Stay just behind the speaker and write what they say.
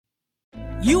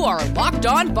You are Locked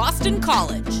On Boston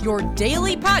College, your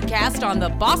daily podcast on the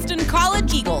Boston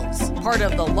College Eagles, part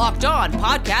of the Locked On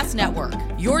Podcast Network,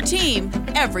 your team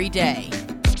every day.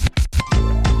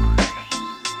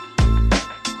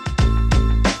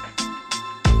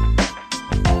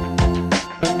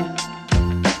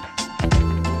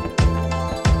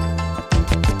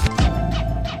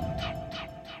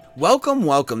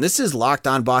 Welcome. This is Locked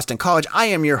On Boston College. I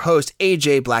am your host,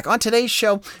 AJ Black. On today's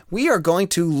show, we are going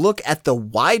to look at the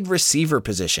wide receiver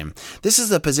position. This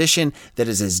is a position that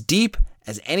is as deep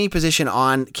as any position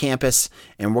on campus,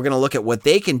 and we're going to look at what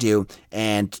they can do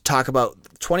and talk about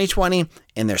 2020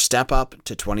 and their step up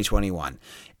to 2021.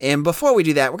 And before we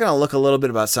do that, we're going to look a little bit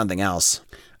about something else.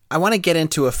 I want to get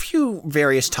into a few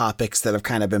various topics that have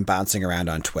kind of been bouncing around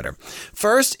on Twitter.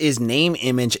 First is name,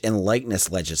 image, and likeness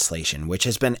legislation, which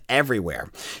has been everywhere.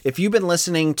 If you've been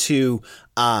listening to,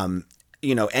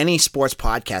 any sports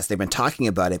podcast, they've been talking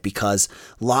about it because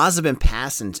laws have been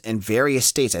passed in various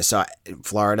states. I saw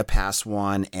Florida pass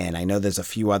one, and I know there's a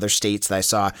few other states that I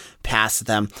saw pass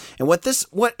them. And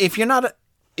if you're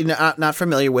not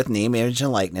familiar with name, image,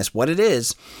 and likeness, what it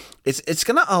is, it's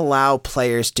going to allow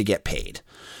players to get paid.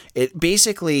 It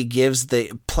basically gives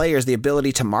the players the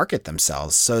ability to market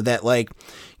themselves so that,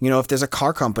 if there's a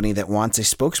car company that wants a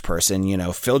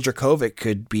spokesperson, Phil Dracovic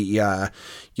could be,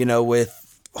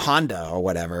 with Honda or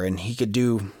whatever, and he could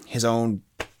do his own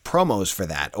promos for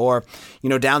that. Or,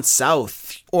 down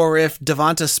south, or if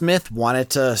Devonta Smith wanted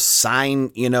to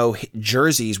sign,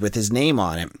 jerseys with his name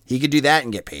on it, he could do that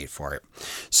and get paid for it.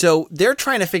 So they're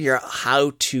trying to figure out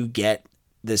how to get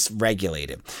this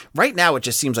regulated. Right now, it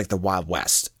just seems like the Wild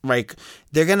West. Like,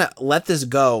 they're going to let this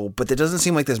go, but there doesn't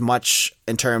seem like there's much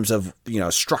in terms of,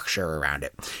 structure around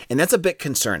it. And that's a bit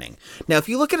concerning. Now, if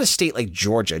you look at a state like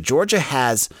Georgia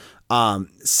has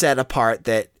set apart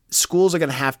that schools are going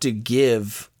to have to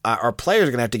give, or players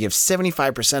are going to have to give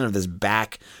 75% of this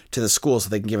back to the school so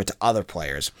they can give it to other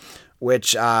players,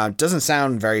 which doesn't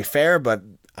sound very fair, but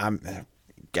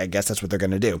I guess that's what they're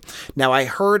going to do. Now, I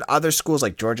heard other schools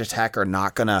like Georgia Tech are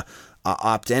not going to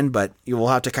opt in, but you will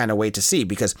have to kind of wait to see,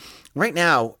 because right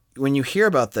now, when you hear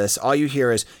about this, all you hear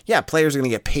is, players are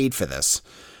going to get paid for this.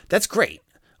 That's great.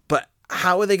 But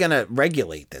how are they going to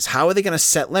regulate this? How are they going to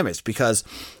set limits? Because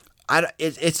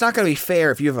it's not going to be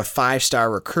fair if you have a 5-star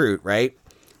recruit, right,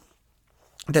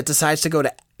 that decides to go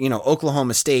to,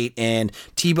 Oklahoma State, and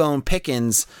T-Bone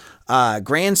Pickens'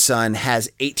 grandson has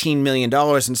 $18 million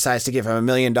and decides to give him $1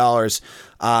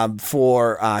 million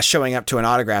for showing up to an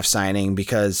autograph signing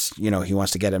because, he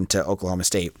wants to get him to Oklahoma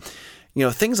State.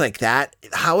 Things like that.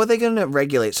 How are they going to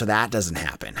regulate so that doesn't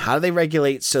happen? How do they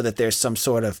regulate so that there's some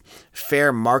sort of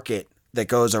fair market that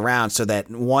goes around so that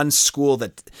one school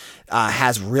that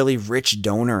has really rich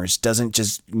donors doesn't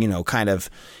just, kind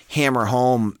of hammer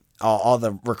home all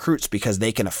the recruits because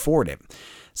they can afford it?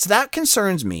 So that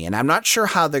concerns me, and I'm not sure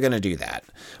how they're going to do that.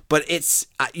 But it's,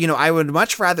 I would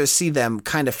much rather see them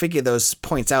kind of figure those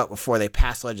points out before they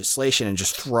pass legislation and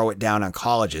just throw it down on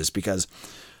colleges, because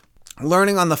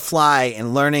learning on the fly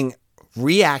and learning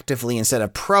reactively instead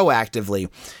of proactively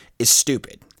is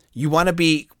stupid. You want to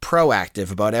be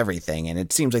proactive about everything, and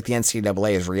it seems like the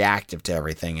NCAA is reactive to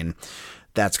everything, and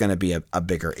that's going to be a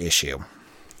bigger issue.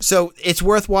 So it's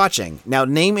worth watching. Now,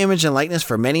 name, image, and likeness,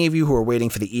 for many of you who are waiting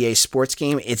for the EA Sports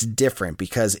game, it's different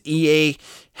because EA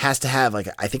has to have,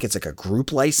 I think it's like a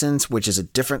group license, which is a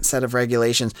different set of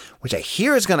regulations, which I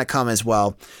hear is going to come as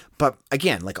well. But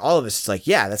again, all of us, it's like,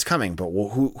 yeah, that's coming, but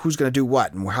who's going to do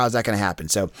what, and how's that going to happen?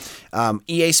 So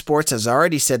EA Sports has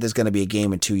already said there's going to be a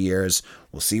game in 2 years.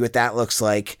 We'll see what that looks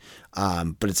like,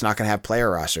 but it's not going to have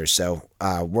player rosters. So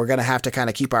we're going to have to kind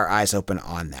of keep our eyes open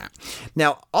on that.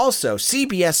 Now, also,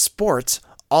 CBS Sports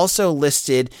also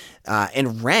listed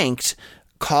and ranked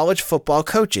college football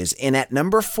coaches, and at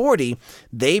number 40,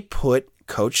 they put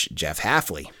Coach Jeff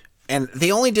Hafley. And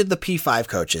they only did the P5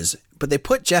 coaches, but they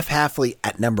put Jeff Hafley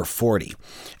at number 40.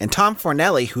 And Tom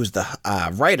Fornelli, who's the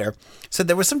writer, said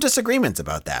there were some disagreements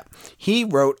about that. He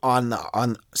wrote on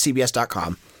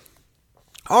CBS.com,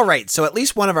 "All right, so at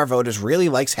least one of our voters really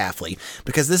likes Hafley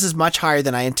because this is much higher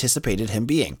than I anticipated him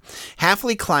being.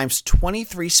 Hafley climbs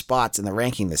 23 spots in the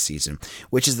ranking this season,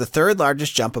 which is the third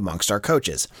largest jump amongst our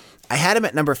coaches. I had him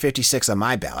at number 56 on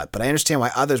my ballot, but I understand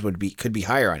why others could be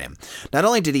higher on him. Not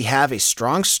only did he have a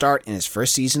strong start in his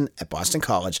first season at Boston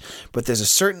College, but there's a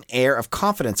certain air of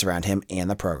confidence around him and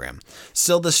the program.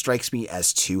 Still, this strikes me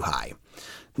as too high."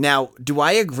 Now, do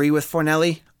I agree with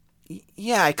Fornelli?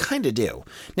 Yeah, I kind of do.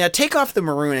 Now, take off the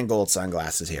maroon and gold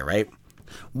sunglasses here, right?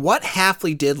 What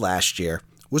Hafley did last year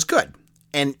was good.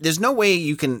 And there's no way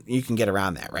you can get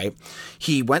around that, right?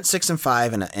 He went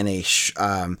 6-5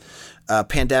 in a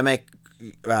pandemic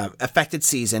affected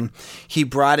season. He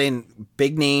brought in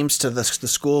big names to the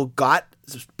school, got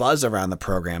buzz around the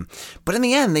program, but in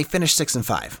the end, they finished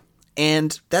 6-5,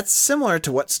 and that's similar to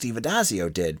what Steve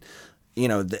Addazio did. You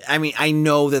know, I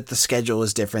know that the schedule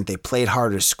is different. They played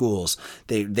harder schools.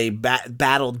 They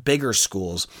battled bigger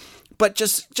schools, but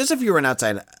just if you were an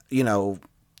outside,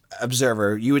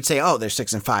 observer, you would say, oh, they're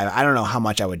 6-5. I don't know how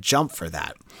much I would jump for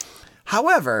that.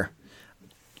 However,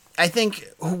 I think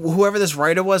whoever this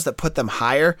writer was that put them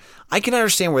higher, I can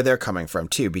understand where they're coming from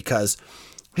too, because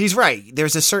he's right.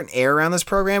 There's a certain air around this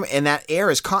program, and that air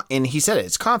is, and he said it,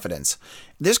 it's confidence.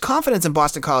 There's confidence in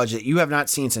Boston College that you have not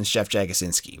seen since Jeff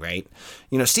Jagosinski, right?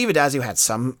 Steve Addazio had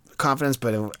some confidence,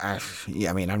 but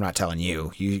I'm not telling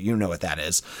you. You know what that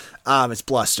is. It's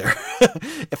bluster.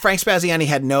 Frank Spaziani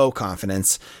had no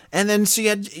confidence, and then so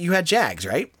you had Jags,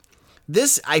 right?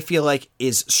 This, I feel like,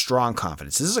 is strong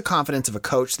confidence. This is a confidence of a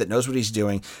coach that knows what he's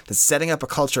doing, that's setting up a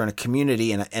culture and a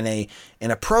community and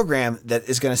a program that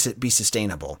is going to be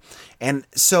sustainable. And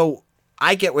so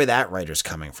I get where that writer's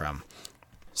coming from.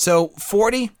 So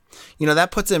 40,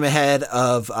 that puts him ahead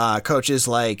of coaches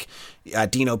like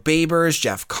Dino Babers,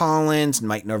 Jeff Collins,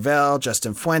 Mike Norvell,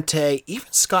 Justin Fuente,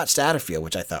 even Scott Satterfield,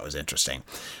 which I thought was interesting.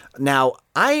 Now,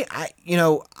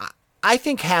 I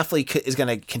think Hafley is going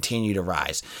to continue to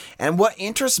rise. And what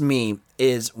interests me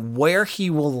is where he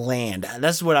will land.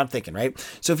 That's what I'm thinking, right?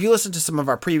 So if you listen to some of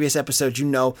our previous episodes,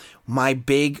 my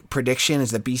big prediction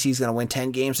is that BC is going to win 10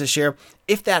 games this year.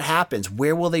 If that happens,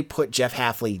 where will they put Jeff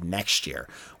Hafley next year?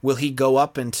 Will he go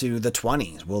up into the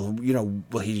 20s?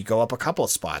 Will he go up a couple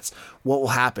of spots? What will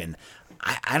happen?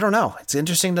 I don't know. It's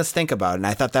interesting to think about. And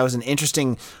I thought that was an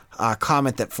interesting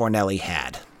comment that Fornelli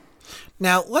had.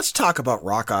 Now, let's talk about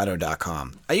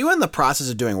rockauto.com. Are you in the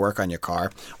process of doing work on your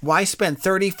car? Why spend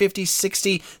 30, 50,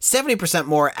 60, 70%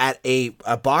 more at a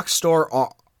box store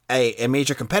or a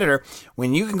major competitor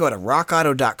when you can go to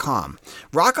rockauto.com?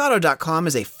 Rockauto.com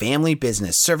is a family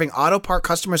business serving auto part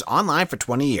customers online for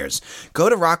 20 years. Go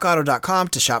to rockauto.com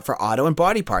to shop for auto and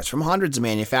body parts from hundreds of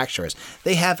manufacturers.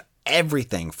 They have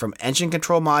everything from engine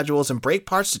control modules and brake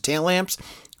parts to tail lamps,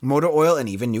 motor oil, and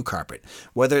even new carpet.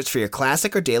 Whether it's for your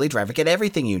classic or daily driver, get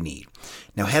everything you need.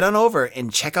 Now head on over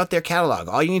and check out their catalog.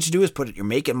 All you need to do is put your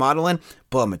make and model in.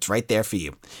 Boom, it's right there for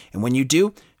you. And when you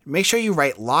do, make sure you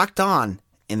write Locked On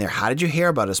in their How Did You Hear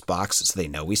About Us box so they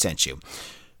know we sent you.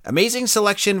 Amazing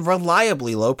selection,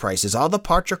 reliably low prices, all the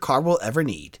parts your car will ever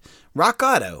need.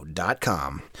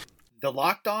 rockauto.com. The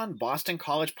Locked On Boston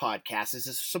College podcast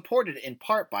is supported in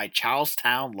part by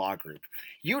Charlestown Law Group.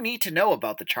 You need to know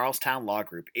about the Charlestown Law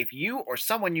Group. If you or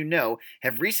someone you know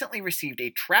have recently received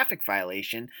a traffic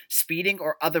violation, speeding,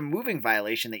 or other moving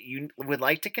violation that you would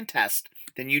like to contest,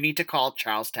 then you need to call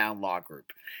Charlestown Law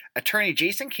Group. Attorney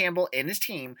Jason Campbell and his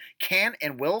team can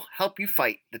and will help you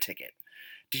fight the ticket.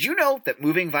 Did you know that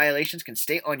moving violations can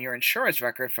stay on your insurance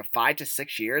record for 5 to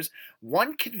 6 years?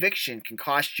 One conviction can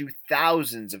cost you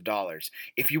thousands of dollars.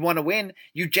 If you want to win,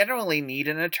 you generally need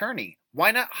an attorney.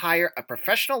 Why not hire a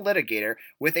professional litigator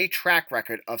with a track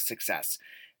record of success?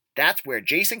 That's where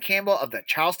Jason Campbell of the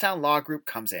Charlestown Law Group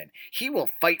comes in. He will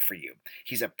fight for you.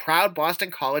 He's a proud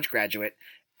Boston College graduate.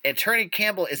 Attorney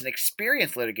Campbell is an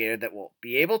experienced litigator that will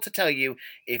be able to tell you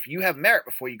if you have merit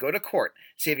before you go to court,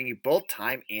 saving you both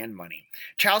time and money.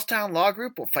 Charlestown Law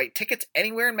Group will fight tickets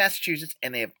anywhere in Massachusetts,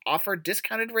 and they have offered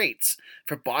discounted rates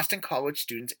for Boston College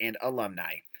students and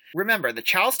alumni. Remember, the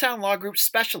Charlestown Law Group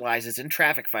specializes in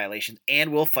traffic violations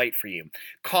and will fight for you.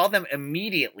 Call them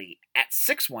immediately at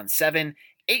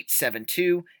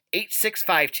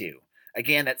 617-872-8652.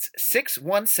 Again, that's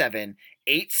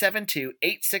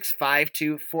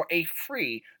 617-872-8652 for a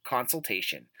free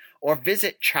consultation. Or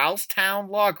visit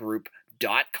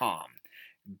charlestownlawgroup.com.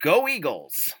 Go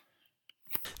Eagles!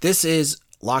 This is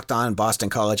Locked On Boston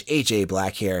College. AJ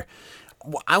Black here.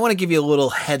 I want to give you a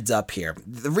little heads up here.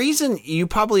 The reason you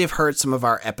probably have heard some of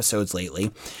our episodes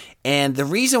lately, and the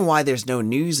reason why there's no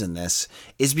news in this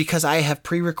is because I have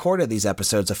pre-recorded these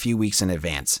episodes a few weeks in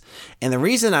advance. And the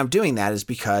reason I'm doing that is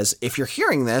because if you're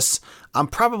hearing this, I'm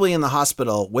probably in the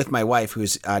hospital with my wife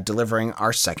who's delivering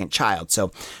our second child.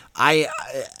 So I'm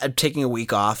taking a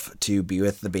week off to be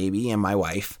with the baby and my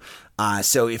wife.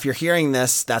 So if you're hearing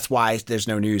this, that's why there's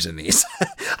no news in these.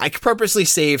 I purposely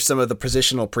saved some of the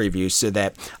positional previews so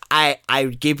that I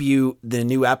give you the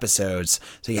new episodes.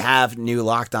 So you have new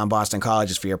Locked On Boston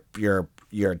Colleges for your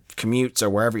commutes or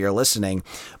wherever you're listening,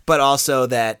 but also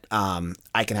that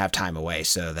I can have time away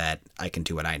so that I can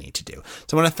do what I need to do.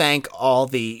 So I want to thank all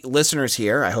the listeners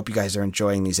here. I hope you guys are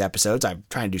enjoying these episodes. I'm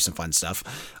trying to do some fun stuff.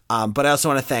 But I also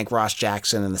want to thank Ross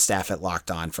Jackson and the staff at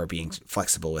Locked On for being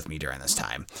flexible with me during this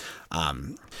time.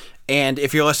 And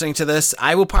if you're listening to this,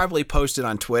 I will probably post it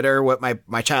on Twitter what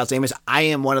my child's name is. I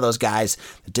am one of those guys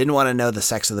that didn't want to know the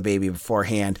sex of the baby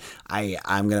beforehand.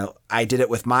 I did it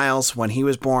with Miles when he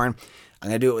was born. I'm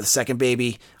going to do it with the second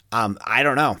baby. I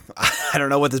don't know. I don't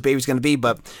know what this baby's going to be,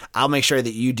 but I'll make sure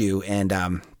that you do. And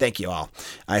thank you all.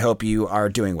 I hope you are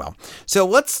doing well. So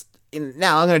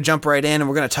now I'm going to jump right in and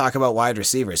we're going to talk about wide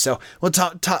receivers. So we'll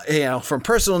talk from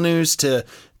personal news to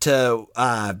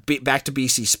back to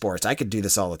BC sports. I could do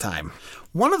this all the time.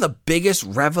 One of the biggest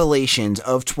revelations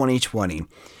of 2020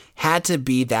 had to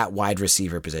be that wide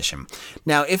receiver position.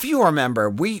 Now, if you remember,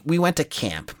 we went to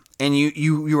camp. And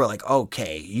you were like,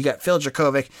 okay, you got Phil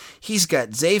Dracovic. He's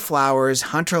got Zay Flowers,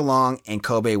 Hunter Long, and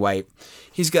Kobe White.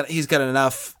 He's got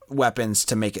enough weapons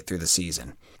to make it through the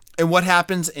season. And what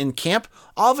happens in camp?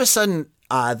 All of a sudden,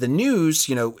 the news,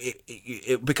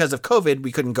 because of COVID,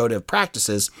 we couldn't go to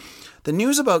practices. The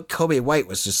news about Kobe White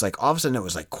was just like, all of a sudden it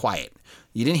was like quiet.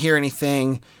 You didn't hear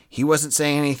anything. He wasn't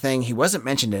saying anything. He wasn't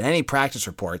mentioned in any practice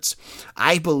reports.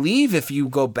 I believe if you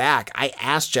go back, I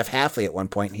asked Jeff Hafley at one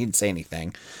point and he didn't say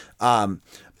anything.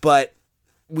 But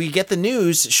we get the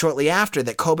news shortly after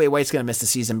that Kobe White's going to miss the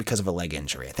season because of a leg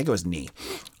injury. I think it was knee.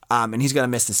 And he's going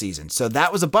to miss the season. So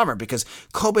that was a bummer because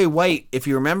Kobe White, if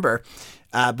you remember,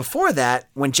 before that,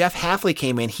 when Jeff Hafley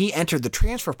came in, he entered the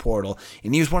transfer portal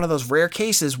and he was one of those rare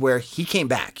cases where he came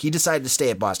back. He decided to stay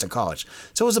at Boston College.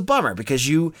 So it was a bummer because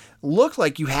you looked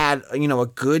like you had, a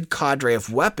good cadre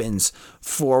of weapons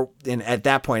and at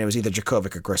that point it was either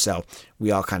Dracovic or Grissel.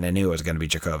 We all kind of knew it was going to be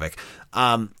Dracovic.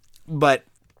 But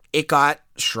it got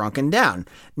shrunken down.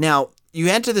 Now, you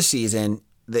enter the season,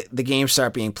 the games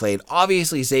start being played.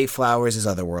 Obviously, Zay Flowers is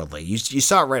otherworldly. You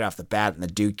saw it right off the bat in the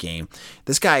Duke game.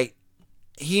 This guy,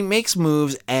 he makes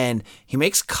moves and he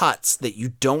makes cuts that you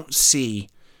don't see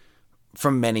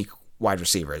from many wide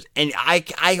receivers. And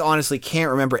I honestly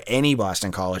can't remember any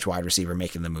Boston College wide receiver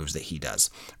making the moves that he does,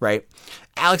 right?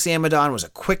 Alex Amadon was a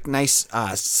quick, nice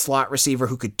slot receiver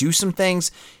who could do some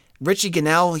things. Richie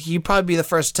Gunnell, he'd probably be the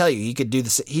first to tell you he could do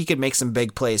this. He could make some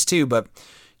big plays too, but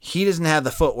he doesn't have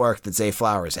the footwork that Zay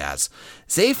Flowers has.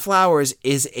 Zay Flowers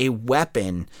is a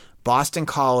weapon Boston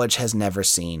College has never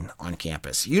seen on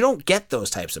campus. You don't get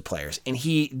those types of players, and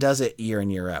he does it year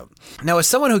in, year out. Now, as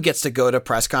someone who gets to go to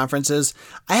press conferences,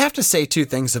 I have to say two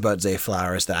things about Zay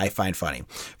Flowers that I find funny.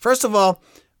 First of all,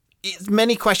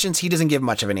 many questions he doesn't give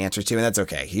much of an answer to, and that's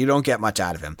okay. You don't get much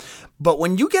out of him. But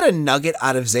when you get a nugget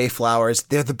out of Zay Flowers,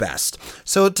 they're the best.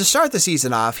 So to start the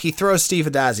season off, he throws Steve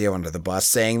Addazio under the bus,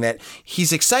 saying that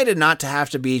he's excited not to have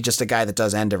to be just a guy that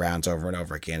does end-arounds over and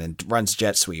over again and runs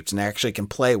jet sweeps and actually can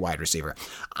play wide receiver.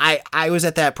 I was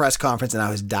at that press conference and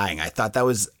I was dying. I thought that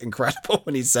was incredible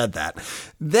when he said that.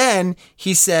 Then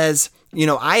he says,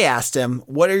 I asked him,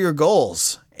 what are your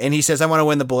goals? And he says, I want to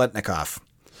win the Biletnikoff.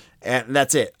 And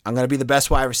that's it. I'm going to be the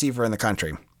best wide receiver in the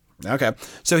country. Okay.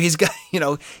 So he's got,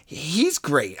 he's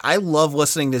great. I love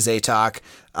listening to Zay talk.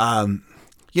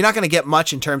 You're not going to get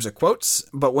much in terms of quotes,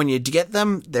 but when you get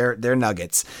them, they're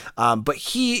nuggets. But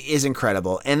he is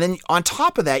incredible. And then on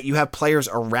top of that, you have players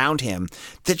around him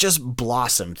that just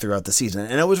blossom throughout the season.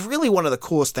 And it was really one of the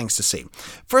coolest things to see.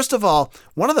 First of all,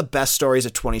 one of the best stories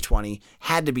of 2020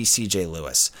 had to be C.J.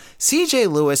 Lewis. C.J.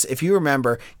 Lewis, if you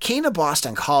remember, came to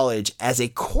Boston College as a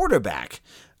quarterback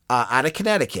out of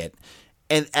Connecticut.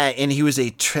 And he was a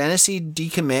Tennessee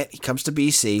decommit. He comes to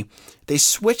BC. They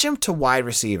switch him to wide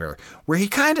receiver, where he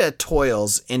kind of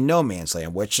toils in no man's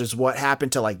land, which is what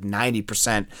happened to like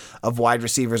 90% of wide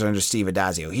receivers under Steve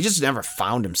Addazio. He just never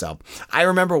found himself. I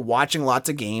remember watching lots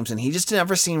of games, and he just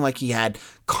never seemed like he had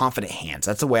confident hands.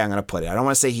 That's the way I'm going to put it. I don't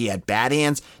want to say he had bad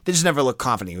hands. They just never looked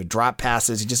confident. He would drop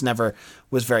passes. He just never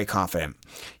was very confident.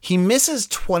 He misses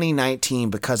 2019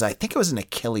 because I think it was an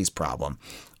Achilles problem.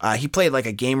 He played like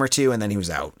a game or two, and then he was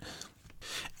out.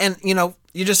 And,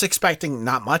 you're just expecting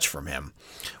not much from him.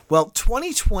 Well,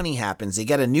 2020 happens. They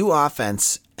get a new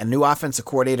offensive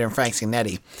coordinator in Frank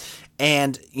Scanetti,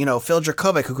 and, Phil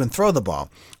Dracovic, who can throw the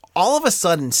ball. All of a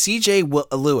sudden, C.J.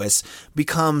 Lewis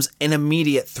becomes an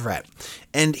immediate threat.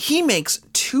 And he makes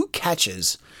two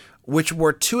catches, which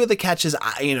were two of the catches,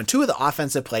 two of the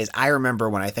offensive plays I remember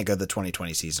when I think of the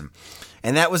 2020 season.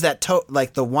 And that was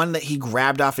the one that he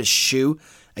grabbed off his shoe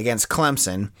against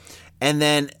Clemson, and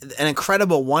then an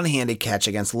incredible one-handed catch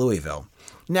against Louisville.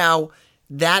 Now,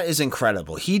 that is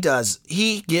incredible. He's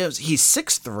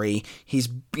 6'3", he's,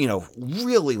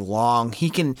 really long.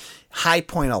 He can high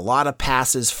point a lot of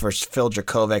passes for Phil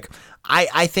Dracovic.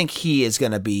 I think he is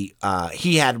going to be,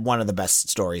 he had one of the best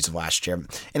stories of last year,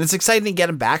 and it's exciting to get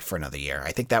him back for another year.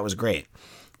 I think that was great.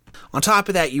 On top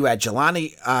of that, you had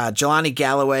Jelani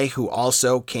Galloway, who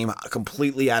also came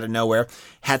completely out of nowhere,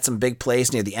 had some big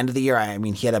plays near the end of the year. I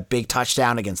mean, he had a big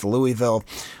touchdown against Louisville.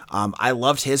 I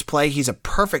loved his play. He's a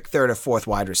perfect third or fourth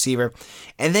wide receiver.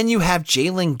 And then you have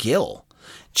Jalen Gill.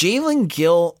 Jalen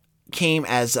Gill came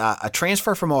as a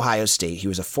transfer from Ohio State. He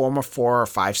was a former 4 or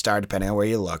 5 star, depending on where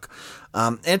you look.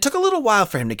 And it took a little while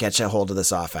for him to catch a hold of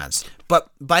this offense. But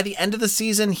by the end of the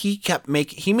season, he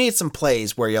made some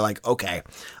plays where you're like, okay,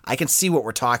 I can see what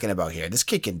we're talking about here. This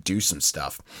kid can do some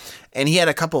stuff. And he had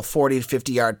a couple 40 to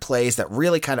 50 yard plays that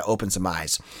really kind of opened some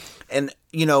eyes. And,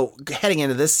 heading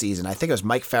into this season, I think it was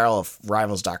Mike Farrell of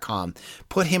Rivals.com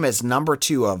put him as number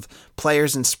 2 of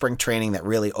players in spring training that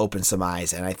really opened some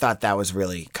eyes. And I thought that was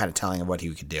really kind of telling of what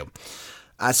he could do.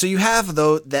 So you have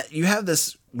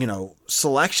this,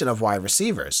 selection of wide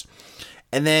receivers.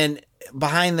 And then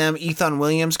behind them, Ethan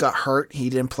Williams got hurt. He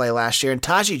didn't play last year. And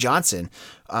Taji Johnson,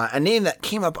 a name that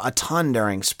came up a ton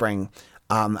during spring.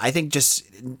 I think just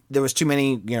there was too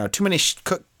many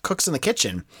cooks in the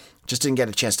kitchen. Just didn't get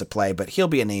a chance to play, but he'll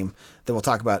be a name that we'll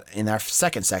talk about in our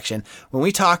second section when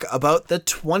we talk about the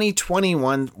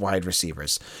 2021 wide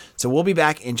receivers. So we'll be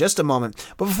back in just a moment.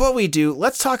 But before we do,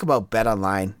 let's talk about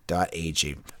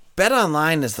betonline.ag.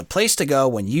 BetOnline is the place to go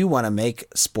when you want to make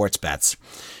sports bets.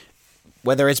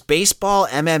 Whether it's baseball,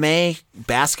 MMA,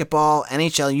 basketball,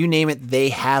 NHL, you name it, they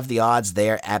have the odds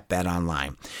there at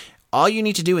BetOnline. All you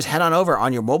need to do is head on over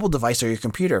on your mobile device or your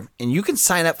computer, and you can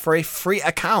sign up for a free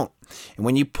account. And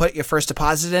when you put your first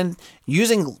deposit in,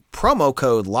 using promo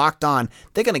code LOCKEDON,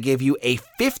 they're going to give you a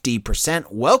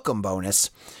 50% welcome bonus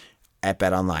at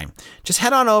BetOnline. Just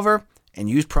head on over and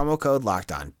use promo code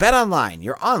LOCKEDON. BetOnline,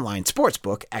 your online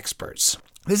sportsbook experts.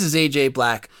 This is AJ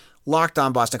Black, Locked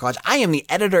On Boston College. I am the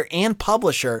editor and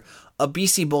publisher of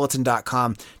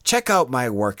BCBulletin.com. Check out my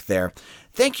work there.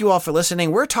 Thank you all for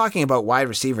listening. We're talking about wide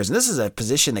receivers, and this is a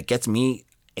position that gets me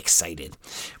excited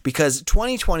because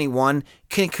 2021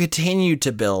 can continue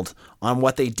to build on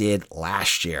what they did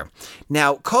last year.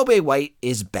 Now, Kobe White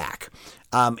is back.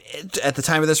 At the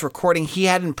time of this recording, he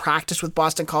hadn't practiced with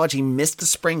Boston College. He missed the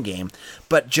spring game,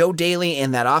 but Joe Daly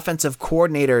and that offensive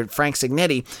coordinator, Frank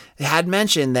Cignetti, had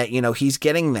mentioned that, he's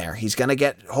getting there. He's going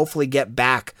to hopefully get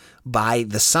back by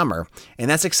the summer.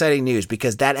 And that's exciting news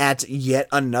because that adds yet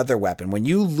another weapon. When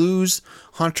you lose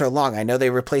Hunter Long, I know they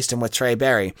replaced him with Trey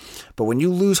Berry, but when you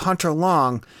lose Hunter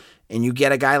Long and you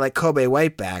get a guy like Kobe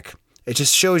White back, it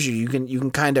just shows you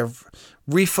can kind of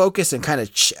refocus and kind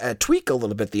of tweak a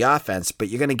little bit the offense, but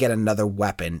you're going to get another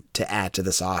weapon to add to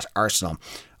this arsenal,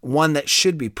 one that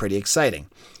should be pretty exciting.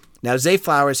 Now, Zay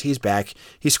Flowers, he's back.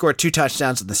 He scored 2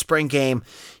 touchdowns in the spring game.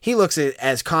 He looks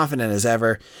as confident as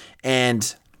ever,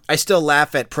 and I still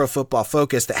laugh at Pro Football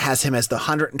Focus that has him as the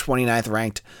 129th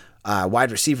ranked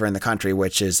wide receiver in the country,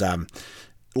 which is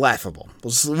laughable.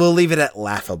 We'll leave it at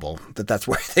laughable that's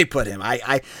where they put him.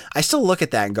 I still look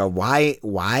at that and go, why,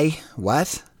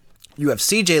 what? You have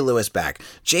CJ Lewis back,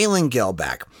 Jalen Gill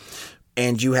back,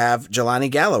 and you have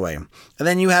Jelani Galloway. And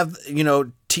then you have,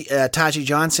 Taji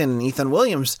Johnson and Ethan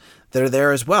Williams that are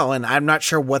there as well. And I'm not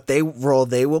sure what role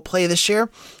they will play this year,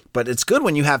 but it's good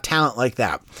when you have talent like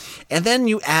that. And then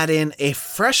you add in a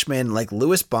freshman like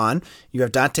Lewis Bond. You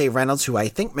have Dante Reynolds, who I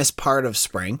think missed part of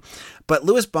spring, but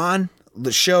Lewis Bond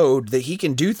showed that he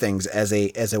can do things as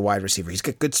a wide receiver. He's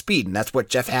got good speed, and that's what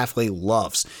Jeff Hafley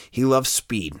loves. He loves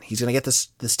speed. He's going to get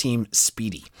this team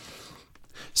speedy.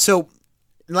 So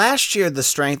last year the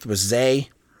strength was Zay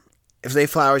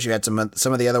Flowers. You had some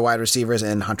of the other wide receivers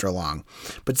and Hunter Long,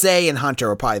 but Zay and Hunter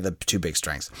are probably the 2 big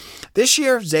strengths. This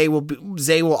year Zay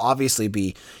will obviously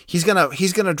be he's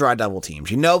gonna draw double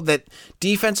teams. You know that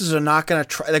defenses are not gonna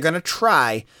try. They're gonna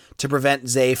try to prevent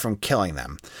Zay from killing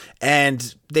them.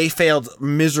 And they failed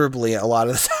miserably a lot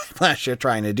of the time last year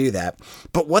trying to do that.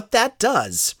 But what that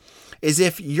does is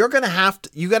if you're going to have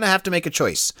to make a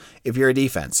choice if you're a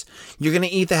defense. You're going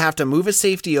to either have to move a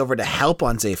safety over to help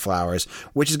on Zay Flowers,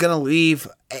 which is going to leave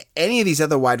any of these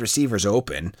other wide receivers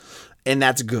open, and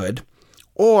that's good,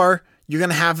 or you're going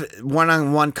to have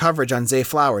one-on-one coverage on Zay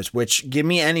Flowers, which give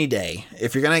me any day.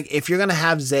 If you're going to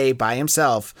have Zay by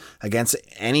himself against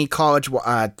any college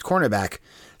cornerback,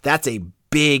 that's a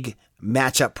big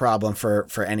matchup problem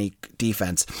for any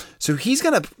defense. So he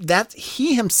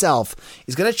himself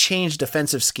is going to change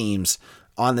defensive schemes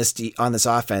on this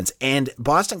offense, and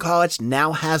Boston College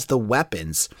now has the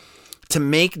weapons to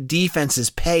make defenses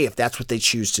pay if that's what they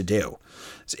choose to do.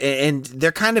 And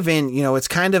they're kind of in, it's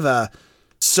kind of a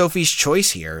Sophie's choice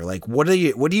here. Like, what do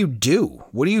you do?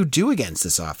 What do you do against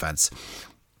this offense?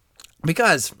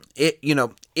 Because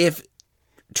if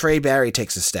Trey Berry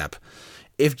takes a step,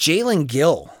 if Jalen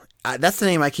Gill that's the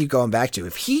name I keep going back to.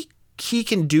 If he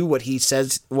can do what he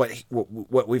says,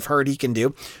 what we've heard he can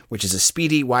do, which is a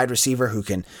speedy wide receiver who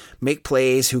can make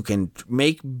plays, who can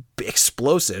make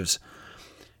explosives.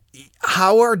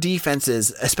 How are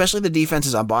defenses, especially the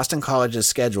defenses on Boston College's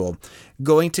schedule,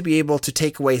 going to be able to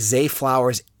take away Zay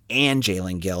Flowers and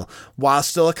Jalen Gill while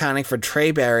still accounting for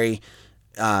Trey Berry,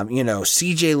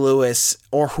 CJ Lewis,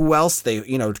 or who else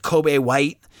Kobe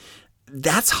White?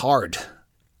 That's hard.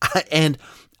 And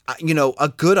a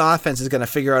good offense is going to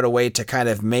figure out a way to kind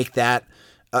of make that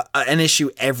an issue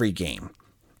every game.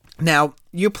 Now,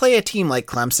 you play a team like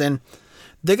Clemson,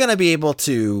 they're going to be able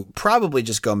to probably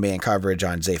just go man coverage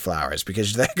on Zay Flowers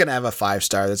because they're going to have a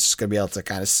 5-star that's just going to be able to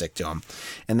kind of stick to him,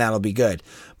 and that'll be good.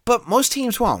 But most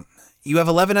teams won't. You have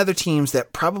 11 other teams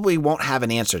that probably won't have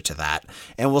an answer to that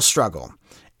and will struggle.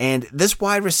 And this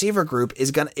wide receiver group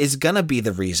is gonna be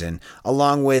the reason,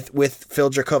 along with Phil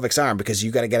Jurkovec's arm, because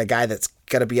you got to get a guy that's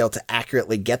got to be able to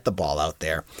accurately get the ball out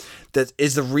there. That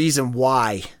is the reason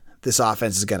why this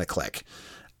offense is going to click.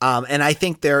 And I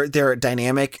think they're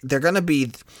dynamic. They're going to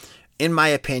be, in my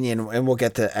opinion, and we'll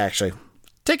get to actually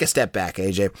take a step back,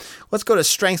 AJ. Let's go to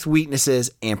strengths,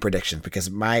 weaknesses, and predictions, because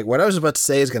what I was about to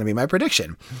say is going to be my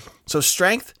prediction. So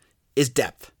strength is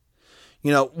depth.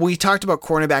 We talked about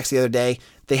cornerbacks the other day.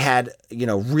 They had,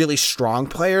 really strong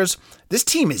players. This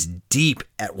team is deep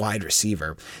at wide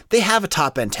receiver. They have a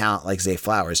top-end talent like Zay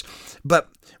Flowers. But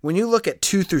when you look at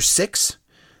 2 through 6,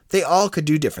 they all could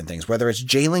do different things, whether it's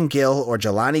Jalen Gill or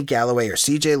Jelani Galloway or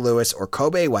CJ Lewis or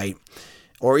Kobe White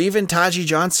or even Taji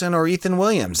Johnson or Ethan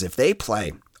Williams. If they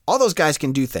play, all those guys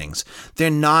can do things. They're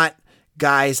not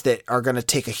guys that are going to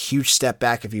take a huge step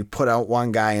back if you put out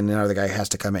one guy and another guy has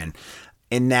to come in.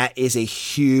 And that is a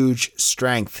huge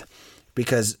strength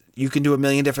because you can do a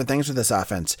million different things with this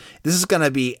offense. This is going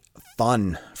to be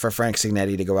fun for Frank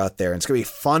Cignetti to go out there. And it's going to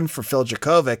be fun for Phil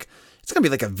Jurkovec. It's going to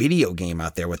be like a video game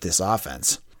out there with this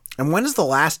offense. And when is the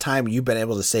last time you've been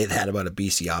able to say that about a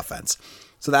BC offense?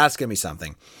 So that's going to be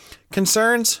something.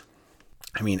 Concerns?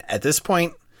 At this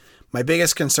point, my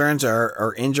biggest concerns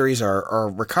are injuries or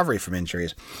recovery from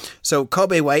injuries. So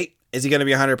Kobe White, is he going to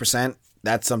be 100%?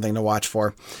 That's something to watch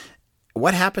for.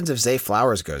 What happens if Zay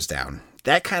Flowers goes down?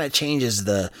 That kind of changes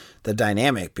the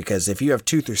dynamic, because if you have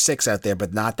 2 through 6 out there,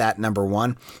 but not that number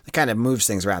 1, it kind of moves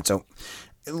things around. So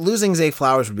losing Zay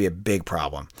Flowers would be a big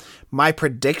problem. My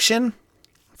prediction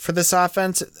for this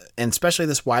offense, and especially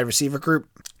this wide receiver group,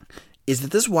 is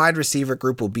that this wide receiver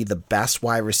group will be the best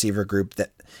wide receiver group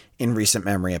that in recent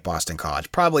memory at Boston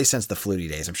College, probably since the Flutie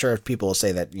days. I'm sure people will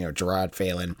say that, Gerard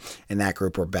Phelan and that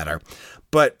group were better.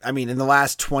 But, in the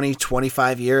last 20,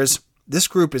 25 years, this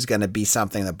group is going to be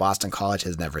something that Boston College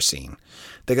has never seen.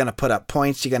 They're going to put up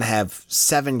points. You're going to have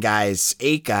 7 guys,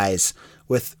 8 guys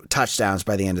with touchdowns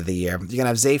by the end of the year. You're going to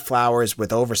have Zay Flowers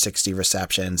with over 60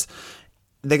 receptions.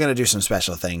 They're going to do some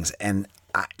special things. And,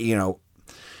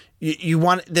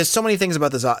 there's so many things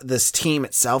about this team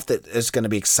itself that is going to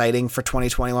be exciting for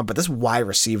 2021, but this wide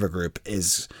receiver group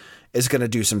is going to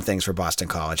do some things for Boston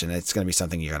College, and it's going to be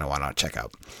something you're going to want to check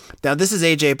out. Now, this is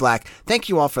AJ Black. Thank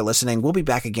you all for listening. We'll be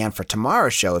back again for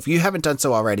tomorrow's show. If you haven't done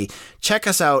so already, check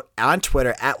us out on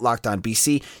Twitter at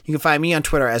LockedOnBC. You can find me on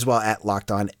Twitter as well at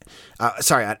on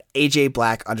AJ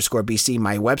Black_BC.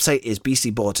 My website is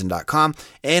bcbulletin.com,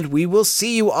 and we will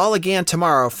see you all again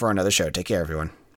tomorrow for another show. Take care, everyone.